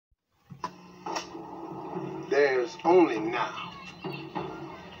There's only now.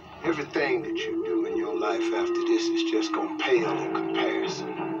 Everything that you do in your life after this is just gonna pale in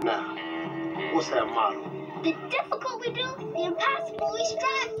comparison. Now, what's that motto? The difficult we do, the impossible we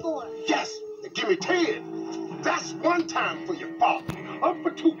strive for. Yes, now give me 10. That's one time for your father. Up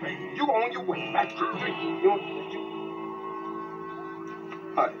for 2, baby. You on your way. Back to 3. You on your...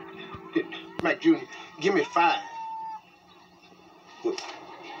 All right, here, Mac Jr., give me 5. Look.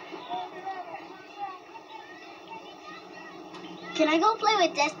 Can I go play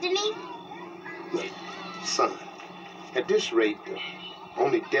with Destiny? Look, son, at this rate, the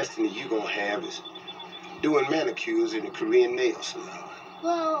only destiny you gonna have is doing manicures in a Korean nail salon.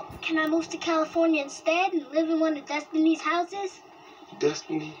 Well, can I move to California instead and live in one of Destiny's houses?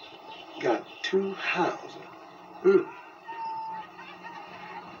 Destiny got 2 houses.